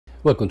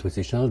Welcome to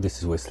this channel. This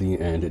is Wesley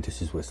and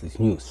this is Wesley's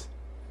News.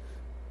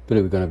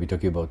 Today we're going to be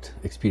talking about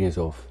experience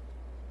of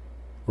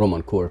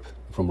Roman Corp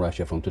from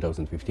Russia from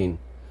 2015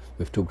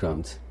 with 2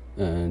 grants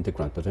and the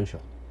grant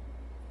potential.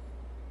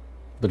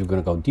 But we're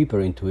going to go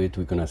deeper into it.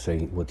 We're going to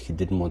say what he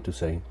didn't want to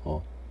say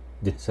or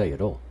didn't say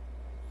at all.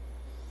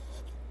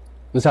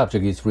 The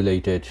subject is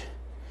related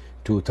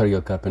to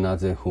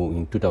Kapanadze, who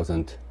in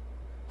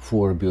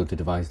 2004 built a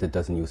device that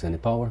doesn't use any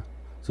power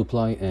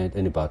supply and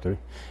any battery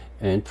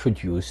and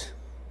produce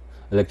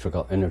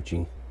electrical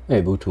energy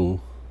able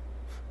to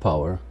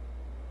power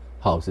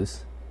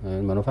houses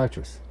and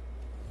manufacturers.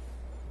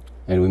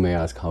 And we may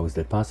ask, how is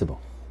that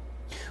possible?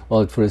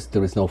 Well, at first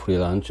there is no free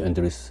lunch and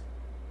there is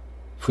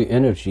free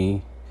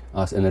energy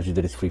as energy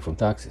that is free from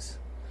taxes.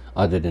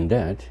 Other than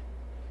that,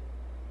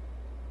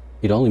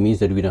 it only means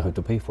that we don't have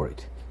to pay for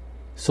it.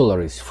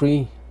 Solar is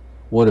free,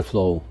 water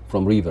flow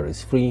from river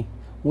is free,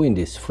 wind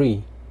is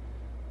free.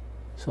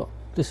 So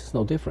this is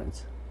no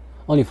difference.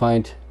 Only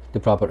find the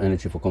proper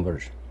energy for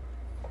conversion.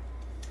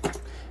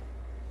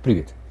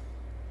 Привет!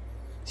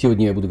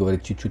 Сегодня я буду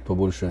говорить чуть-чуть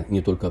побольше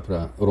не только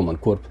про Roman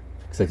Corp.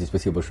 Кстати,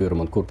 спасибо большое,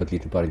 Roman Corp,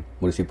 отличный парень.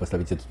 Можете себе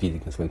поставить этот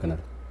видик на своем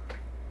канале.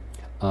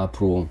 А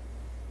про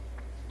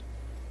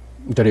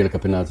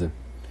Kapanadze.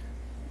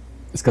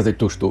 Сказать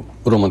то, что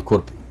Roman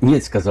Corp не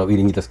сказал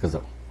или не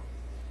досказал.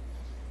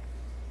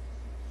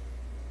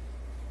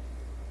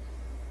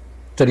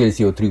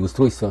 Сделал 3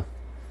 устройства.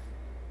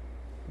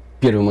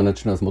 Первым он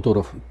начинал с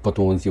моторов,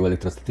 потом он сделал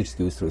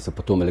электростатические устройства,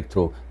 потом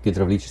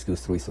электрогидравлические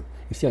устройства.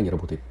 И все они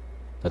работают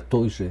на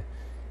той же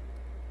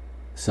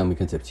самой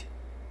концепции,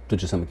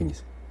 тот же самый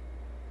механизм.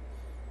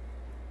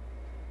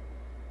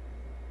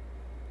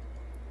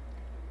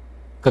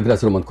 Как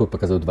раз Roman Corp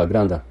показал 2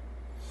 гранта.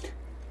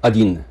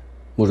 Один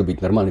может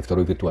быть нормальный,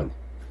 второй виртуальный.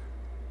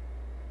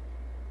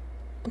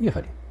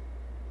 Поехали.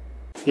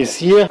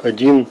 СЕ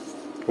 1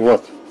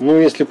 Вт. Ну,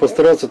 если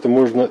постараться, то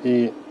можно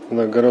и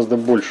на гораздо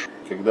больше.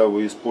 Когда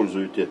вы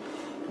используете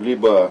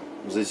либо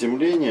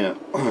заземление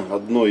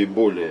одно и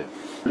более,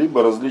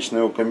 либо различные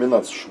его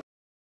комбинации.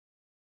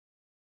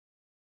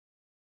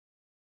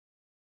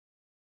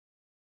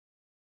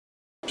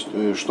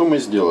 Что мы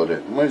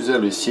сделали? Мы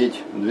взяли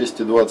сеть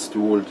 220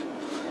 вольт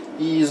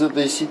и из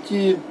этой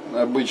сети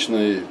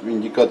обычной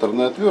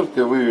индикаторной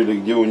отверткой вывели,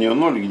 где у нее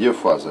 0, где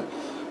фаза.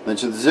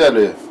 Значит,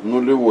 взяли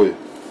нулевой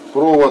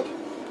провод,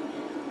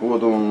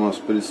 вот он у нас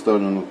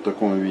представлен в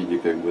таком виде,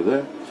 как бы,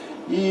 да.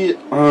 И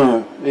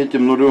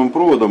этим нулевым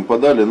проводом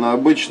подали на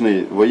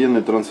обычный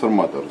военный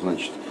трансформатор.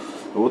 Значит,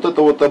 вот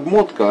эта вот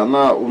обмотка,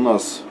 она у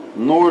нас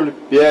 0,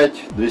 5,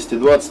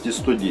 220 и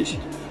 110.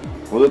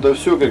 Вот это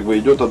все как бы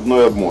идет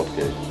одной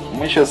обмоткой.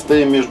 Мы сейчас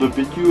стоим между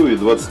 5 и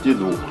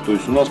 22. То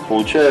есть у нас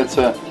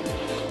получается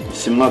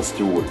 17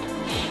 вольт.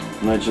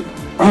 Значит,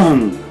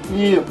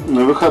 и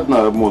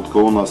выходная обмотка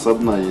у нас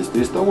одна есть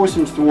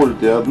 380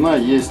 вольт и одна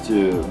есть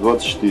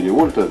 24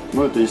 вольта.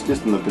 Но это,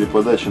 естественно, при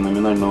подаче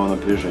номинального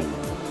напряжения.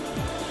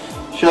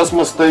 Сейчас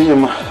мы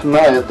стоим на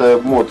этой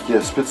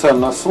обмотке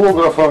специально с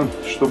осциллографом,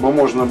 чтобы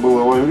можно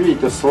было вам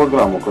видеть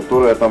осциллограмму,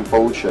 которая там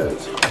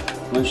получается.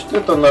 Значит,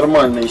 это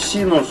нормальный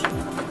синус.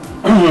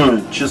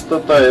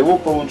 Частота его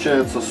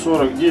получается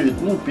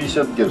 49,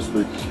 50 Гц.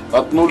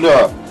 От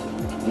нуля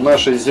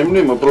нашей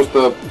земли, мы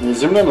просто, не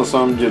земля на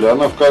самом деле,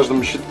 она в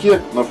каждом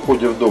щитке на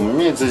входе в дом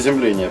имеет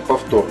заземление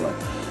повторное.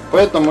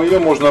 Поэтому ее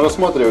можно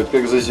рассматривать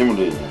как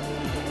заземление.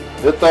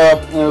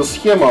 Эта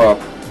схема,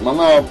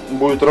 она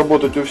будет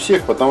работать у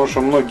всех, потому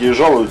что многие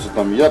жалуются,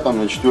 там, я там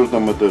на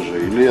 4-м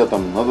этаже, или я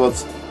там на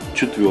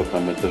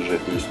 24-м этаже.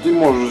 То есть ты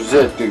можешь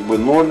взять как бы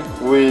 0,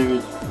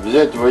 выявить,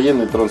 взять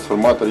военный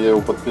трансформатор, я его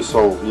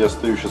подписал, я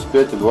стою сейчас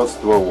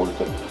 5,22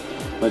 вольта.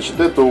 Значит,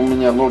 это у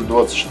меня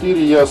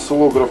 0,24, я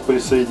осциллограф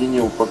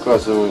присоединил,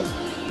 показываю.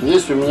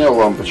 Здесь у меня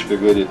лампочка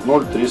горит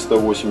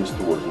 0,380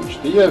 вольт. Значит,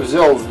 и я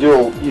взял,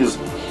 сделал из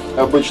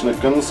обычных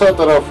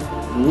конденсаторов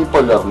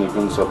неполярный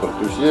конденсатор.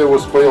 То есть я его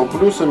спаял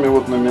плюсами,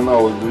 вот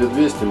номинал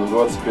 2200 на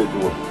 25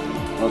 вольт.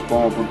 У нас,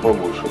 по-моему, тут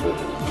побольше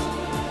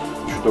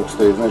даже. Чуток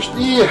стоит. Значит,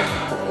 и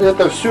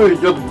это все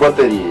идет к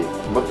батарее.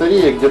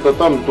 Батарея где-то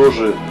там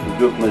тоже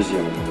идет на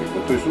землю.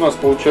 То есть у нас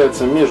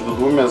получается между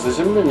двумя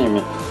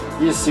заземлениями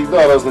есть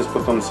всегда разность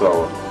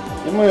потенциала.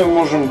 И мы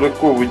можем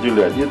легко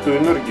выделять. И эту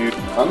энергию,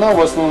 она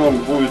в основном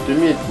будет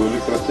иметь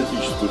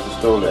электростатическую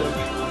составляющую.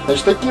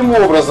 Значит, таким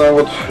образом,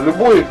 вот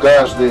любой и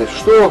каждый,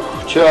 что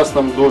в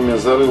частном доме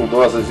зарыл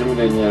 2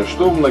 заземления,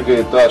 что в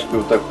многоэтажке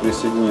вот так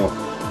присоединил,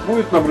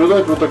 будет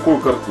наблюдать вот такую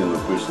картину.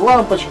 То есть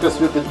лампочка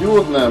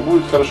светодиодная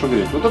будет хорошо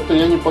греть. Вот это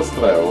я не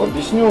подстраивал.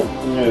 Объясню,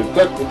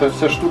 как эта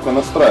вся штука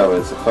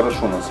настраивается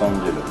хорошо на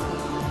самом деле.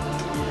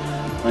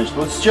 Значит,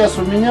 вот сейчас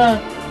у меня,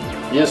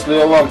 если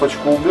я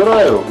лампочку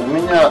убираю, у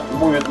меня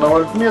будет на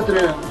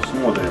вольтметре,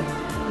 смотрим,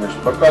 значит,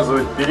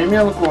 показывает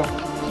переменку,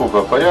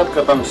 сколько,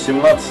 порядка там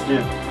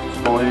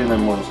 17,5,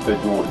 можно сказать,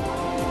 вольт.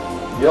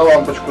 Я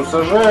лампочку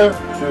сажаю,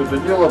 все это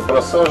дело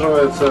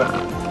просаживается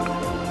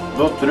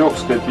до 3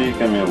 с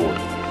копейками вольт.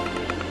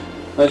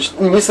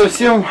 Значит, не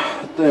совсем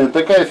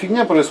такая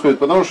фигня происходит,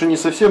 потому что не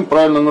совсем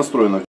правильно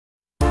настроено.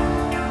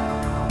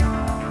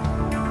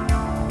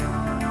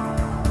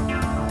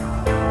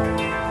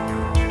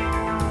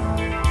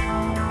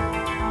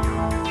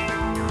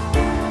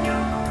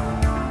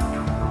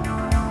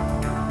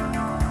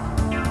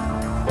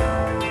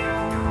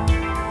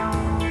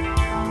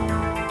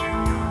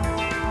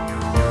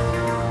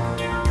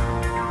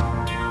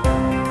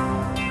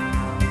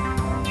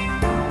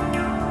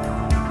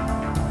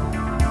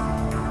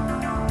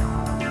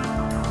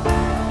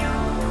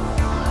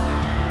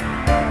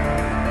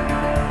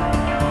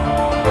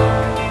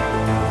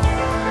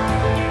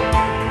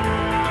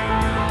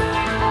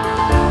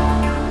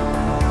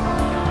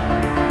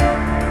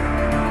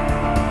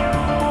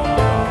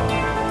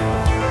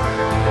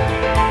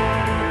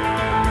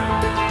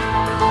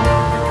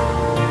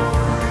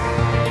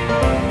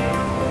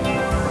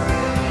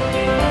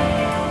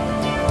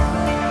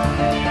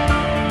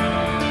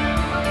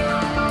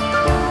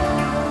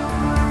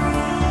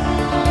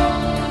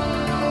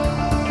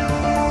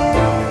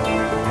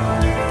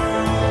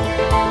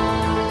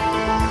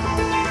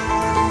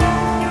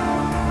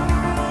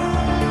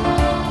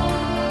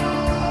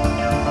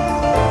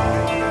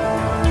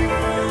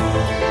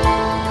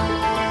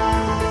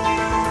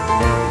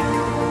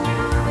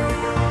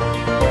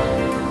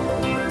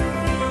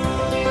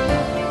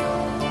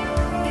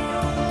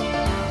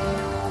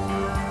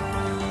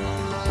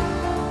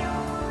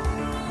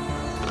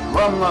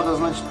 вам надо,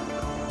 значит,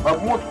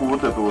 обмотку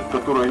вот эту вот,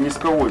 которая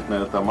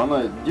низковольтная там,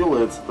 она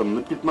делается там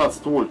на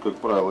 15 вольт, как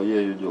правило, я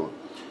ее делаю.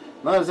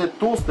 Надо взять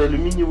толстый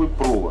алюминиевый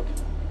провод,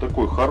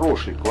 такой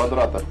хороший,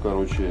 квадратов,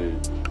 короче,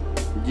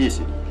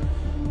 10.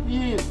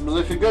 И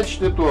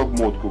зафигачить эту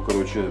обмотку,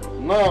 короче,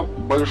 на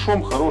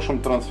большом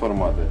хорошем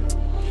трансформаторе.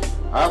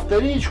 А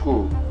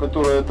вторичку,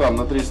 которая там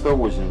на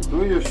 380,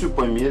 вы ее всю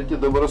померьте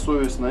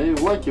добросовестно и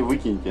в лаке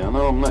выкиньте,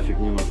 она вам нафиг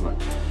не нужна.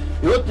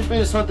 И вот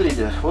теперь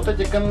смотрите, вот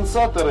эти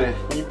конденсаторы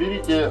не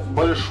берите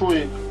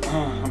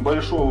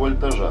большого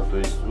вольтажа. То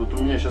есть вот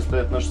у меня сейчас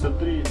стоят на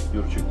 63,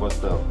 Юрчик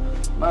поставил.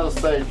 Надо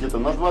ставить где-то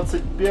на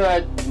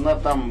 25, на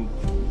там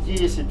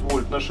 10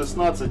 вольт, на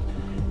 16.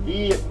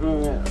 И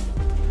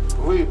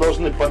вы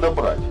должны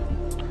подобрать.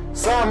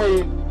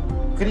 Самый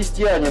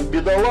крестьянин,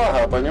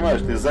 бедолага,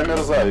 понимаешь, ты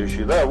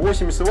замерзающий, да,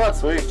 80 ватт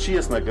своих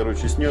честно,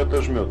 короче, с нее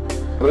отожмет.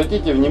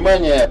 Обратите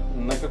внимание,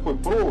 на какой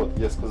провод,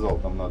 я сказал,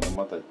 там надо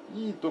мотать,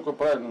 и только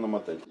правильно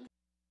намотать.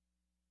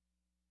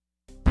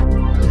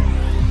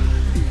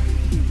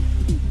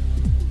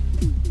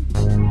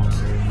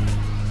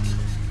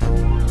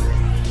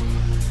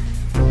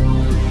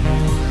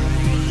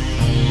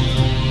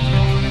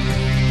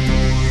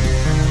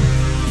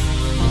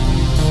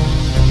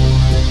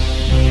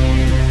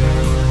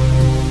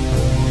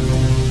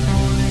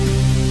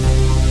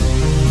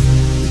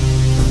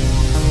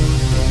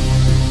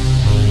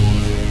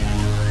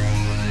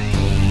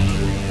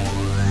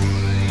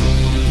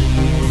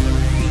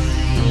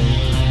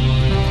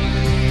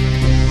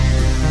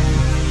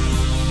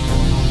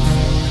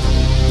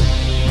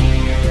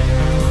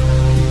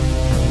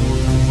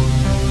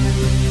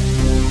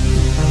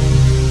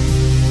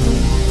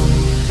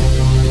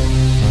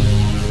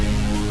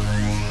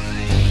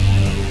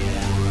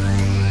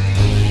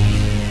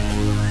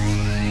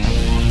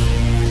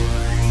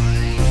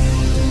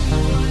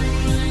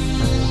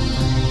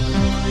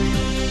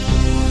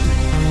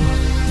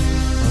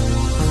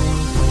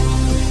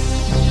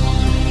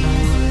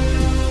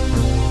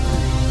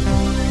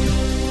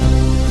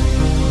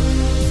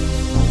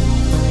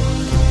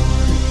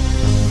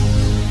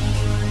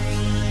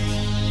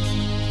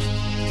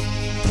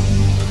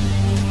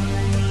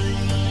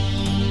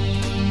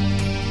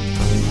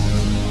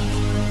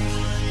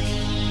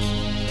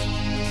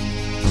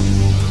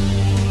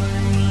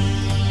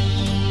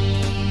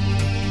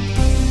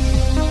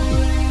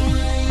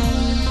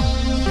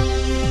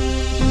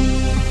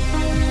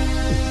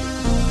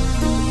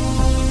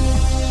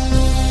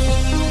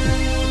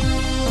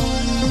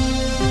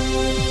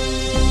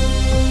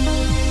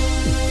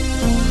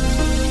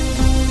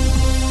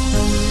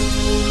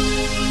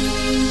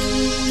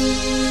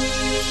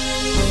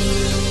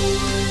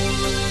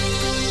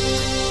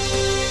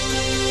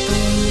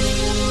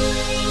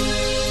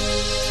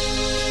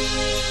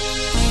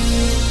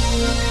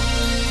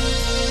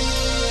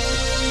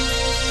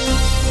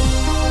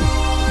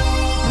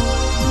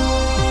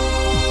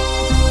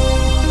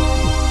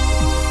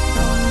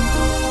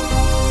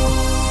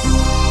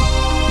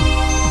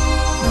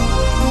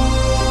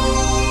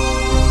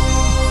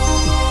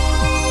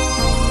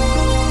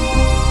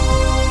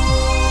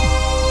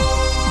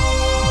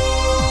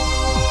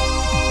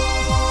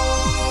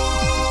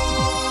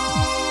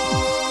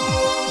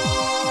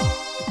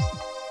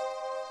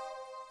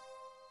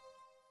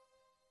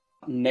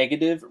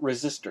 Negative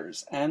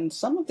resistors and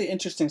some of the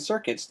interesting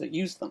circuits that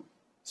use them.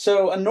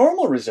 So a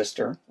normal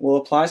resistor will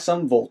apply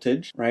some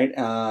voltage, right?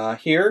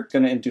 Here,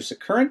 going to induce a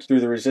current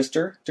through the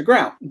resistor to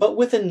ground. But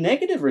with a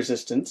negative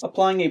resistance,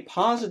 applying a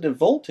positive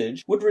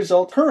voltage would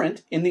result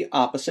current in the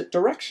opposite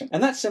direction.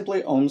 And that's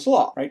simply Ohm's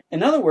law, right?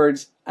 In other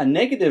words, a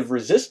negative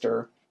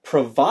resistor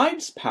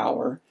provides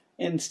power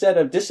instead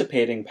of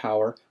dissipating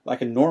power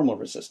like a normal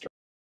resistor.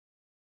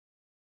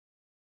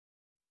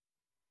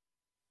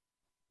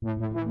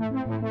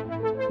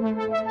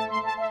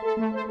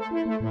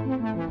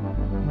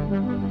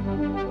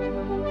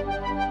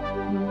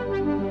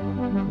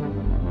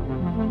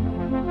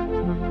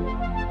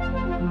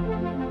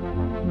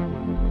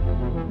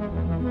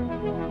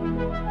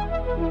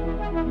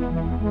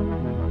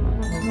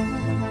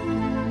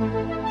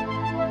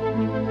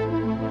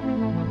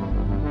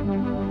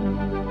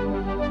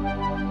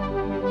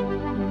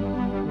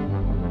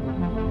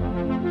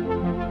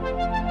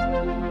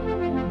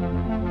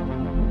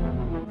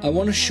 I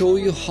want to show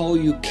you how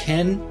you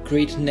can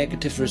create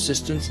negative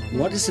resistance.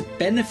 What is the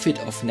benefit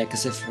of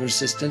negative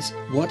resistance?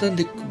 What are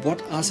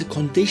the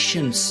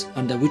conditions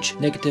under which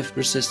negative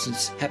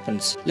resistance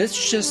happens?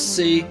 Let's just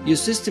say your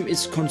system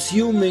is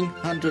consuming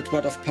 100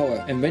 watt of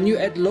power, and when you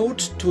add load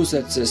to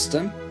that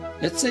system,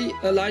 let's say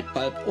a light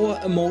bulb or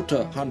a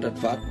motor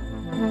 100 watt.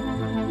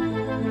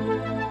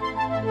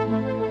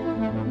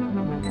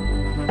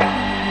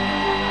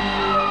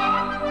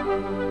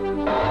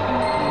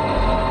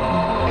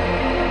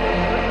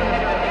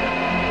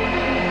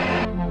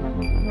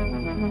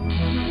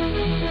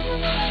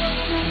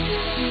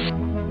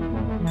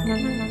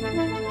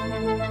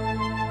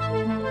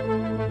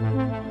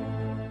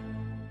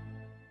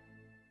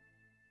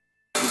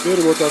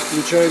 Теперь вот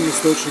отключаем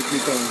источник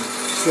питания.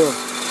 Все.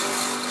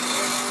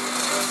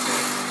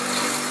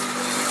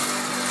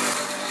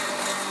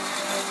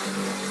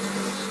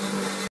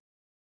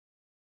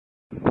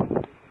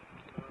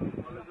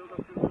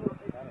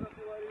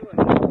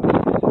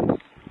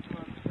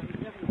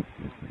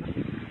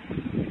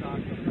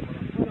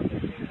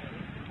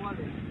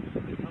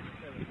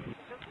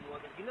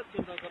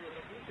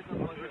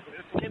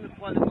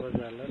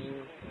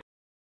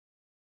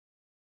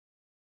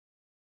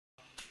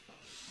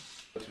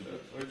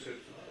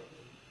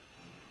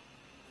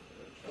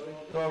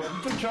 Так,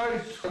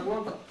 включай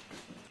завод.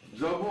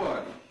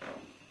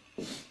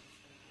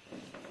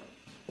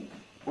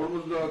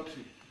 Ormuzdat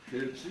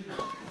hertzi.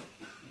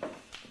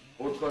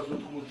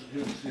 490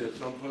 hertziye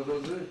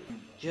sanfazazı.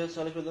 Cihaz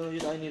çalışmadan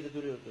önce de aynı yerde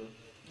duruyordu.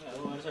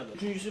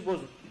 Üçüncüsü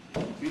bozuk.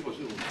 Bir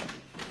basıyor.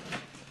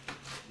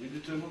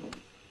 Yedi tamam.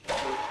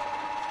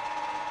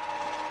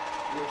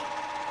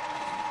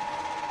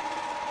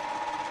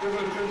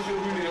 Evet, ben şey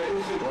büyüyor.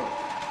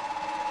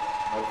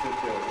 Artık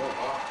ya.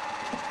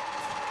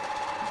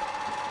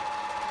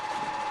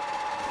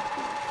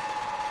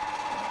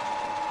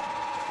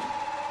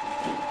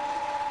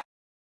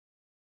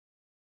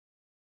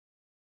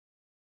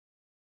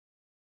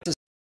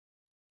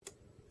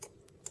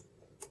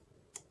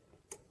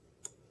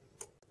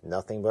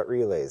 Nothing but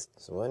relays.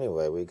 So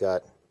anyway, we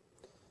got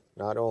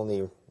not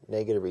only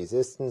negative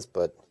resistance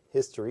but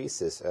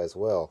hysteresis as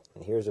well.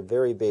 And here's a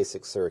very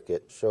basic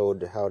circuit,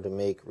 showed how to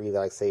make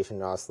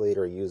relaxation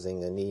oscillator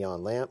using a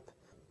neon lamp.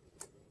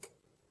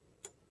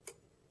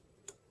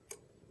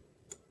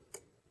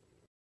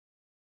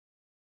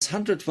 This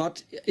 100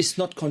 watt is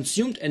not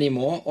consumed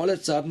anymore. All of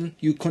a sudden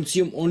you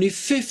consume only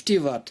 50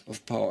 watt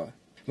of power.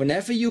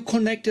 Whenever you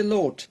connect a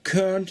load,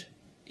 current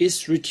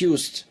is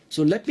reduced.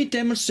 So let me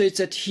demonstrate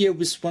that here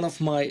with one of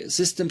my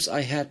systems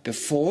I had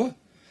before,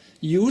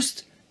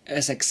 used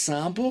as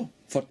example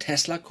for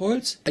Tesla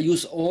coils. I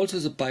use also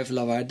the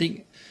bipolar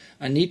winding.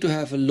 I need to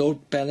have a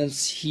load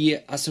balance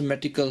here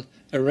asymmetrical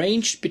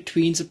arranged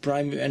between the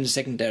primary and the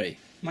secondary.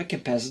 My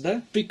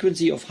capacitor,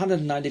 frequency of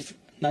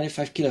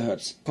 195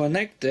 kilohertz,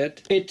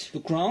 connected it to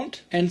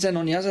ground, and then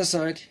on the other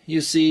side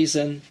you see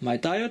then my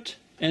diode,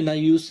 and I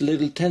use a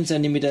little 10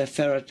 centimeter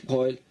farad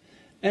coil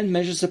and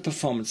measure the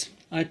performance.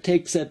 I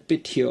take that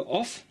bit here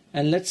off,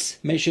 and let's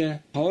measure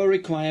power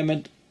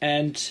requirement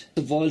and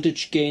the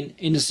voltage gain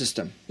in the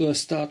system. So I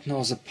start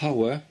now the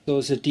power.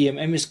 So the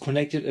DMM is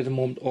connected at the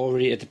moment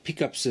already at the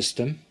pickup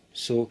system.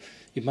 So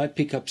you might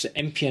pick up the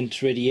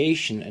ambient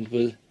radiation and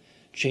will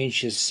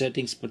change the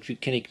settings, but we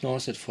can ignore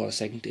that for a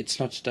second. It's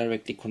not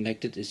directly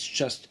connected, it's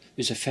just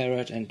with a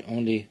farad and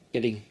only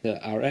getting the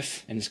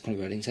RF and it's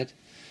converting that.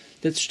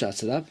 Let's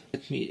start it up.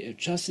 Let me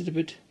adjust it a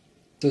bit.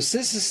 So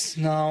this is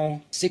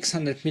now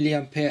 600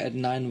 milliampere at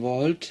 9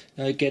 volt.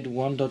 I get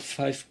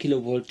 1.5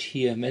 kilovolt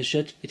here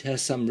measured. It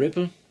has some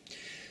ripple.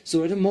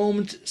 So at the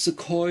moment the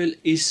coil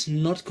is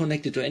not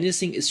connected to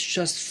anything. It's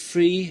just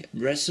free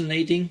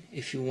resonating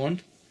if you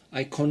want.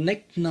 I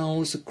connect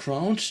now the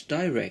ground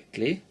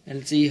directly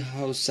and see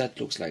how that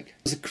looks like.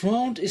 The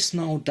ground is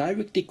now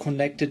directly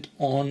connected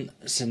on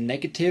the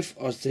negative,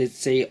 or let's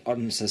say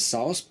on the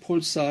south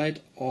pole side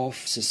of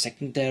the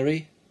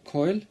secondary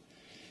coil.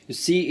 You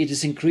see it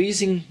is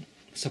increasing,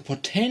 the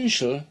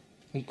potential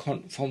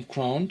from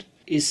ground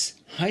is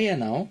higher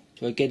now,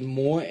 so I get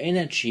more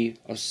energy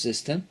of the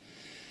system.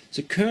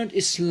 The current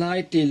is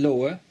slightly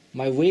lower,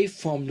 my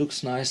waveform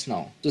looks nice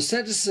now. So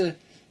that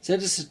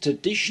is a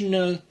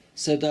traditional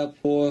setup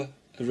for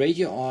a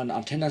radio or an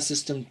antenna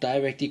system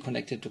directly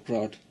connected to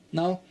ground.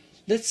 Now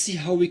let's see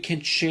how we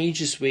can change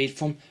this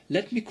waveform.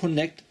 Let me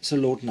connect the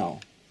load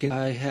now.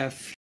 I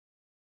have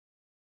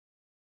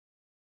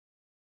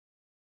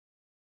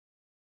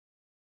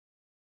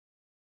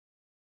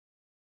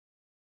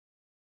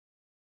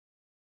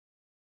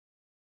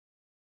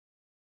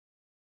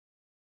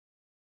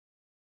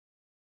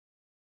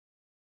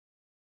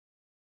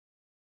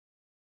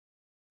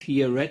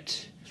here red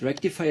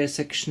rectifier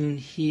section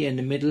here in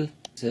the middle.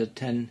 The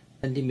 10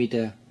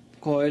 centimeter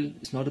coil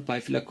is not a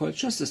bifilar coil,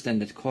 just a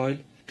standard coil.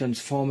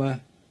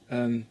 Transformer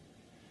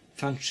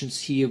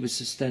functions here with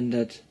the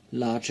standard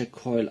larger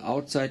coil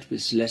outside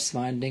with less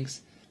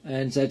windings,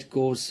 and that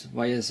goes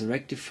via the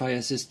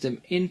rectifier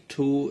system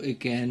into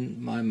again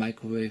my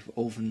microwave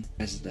oven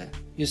capacitor.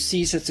 You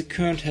see that the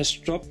current has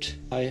dropped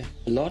by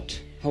a lot.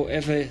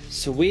 However,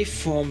 the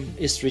waveform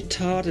is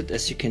retarded,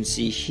 as you can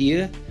see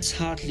here. There's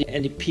hardly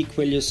any peak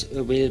values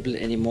available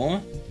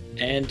anymore,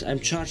 and I'm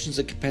charging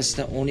the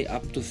capacitor only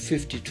up to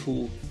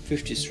 52,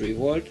 53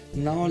 volt.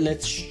 Now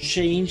let's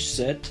change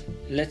that.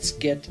 Let's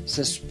get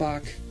the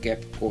spark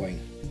gap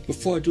going.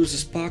 Before I do the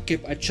spark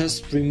gap, I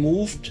just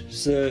removed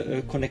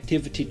the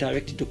connectivity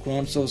directly to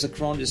ground, so the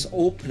ground is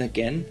open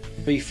again,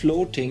 free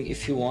floating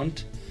if you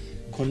want,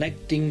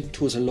 connecting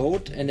to the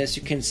load. And as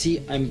you can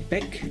see, I'm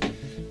back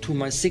to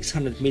my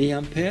 600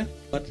 milliampere,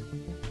 but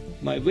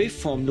my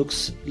waveform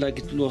looks like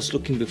it was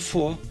looking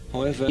before.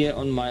 However, here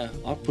on my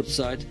output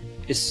side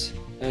is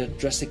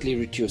drastically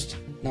reduced.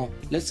 Now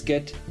let's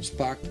get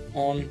sparked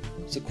on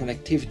the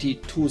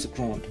connectivity to the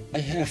ground. I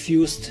have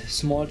used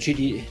small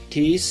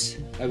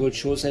GDTs. I will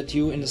show that to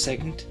you in a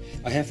second.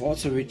 I have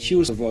also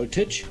reduced the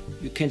voltage.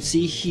 You can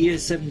see here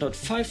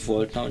 7.5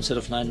 volt now instead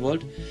of 9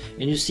 volt,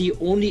 and you see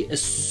only a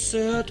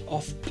third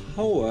of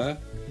power.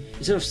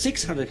 Instead of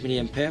 600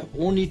 milliampere,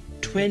 only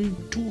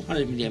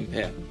 200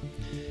 milliampere.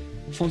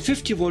 From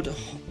 50 volt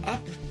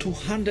up to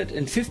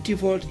 150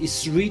 volt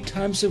is 3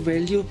 times the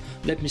value.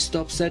 Let me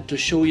stop that to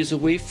show you the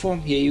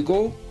waveform. Here you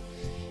go.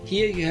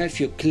 Here you have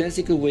your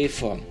classical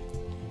waveform.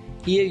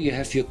 Here you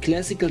have your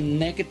classical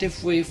negative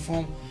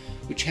waveform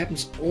which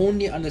happens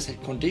only under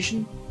that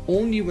condition.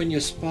 Only when you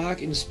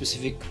spark in a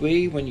specific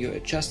way, when you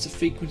adjust the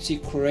frequency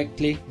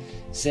correctly,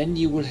 then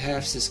you will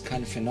have this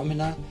kind of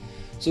phenomena.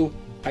 So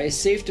I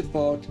saved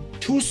about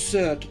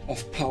 2/3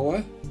 of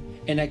power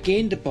and I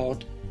gained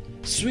about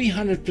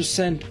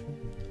 300%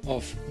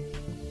 of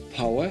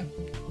power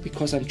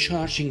because I'm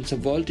charging the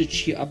voltage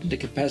here up in the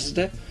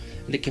capacitor,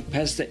 and the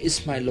capacitor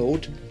is my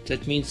load.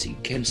 That means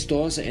it can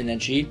store the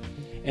energy,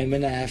 and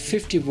when I have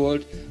 50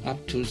 volt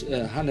up to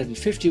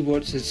 150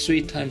 volts, it's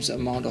 3 times the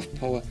amount of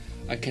power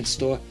I can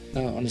store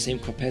on the same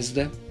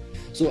capacitor.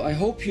 So I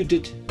hope you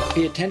did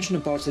pay attention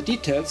about the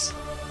details,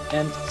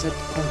 and that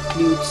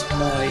concludes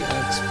my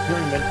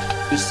experiment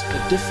with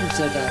a different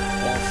setup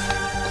of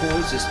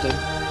coil system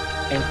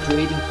and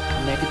creating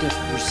negative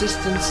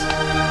resistance.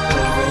 Thank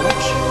you very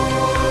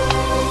much.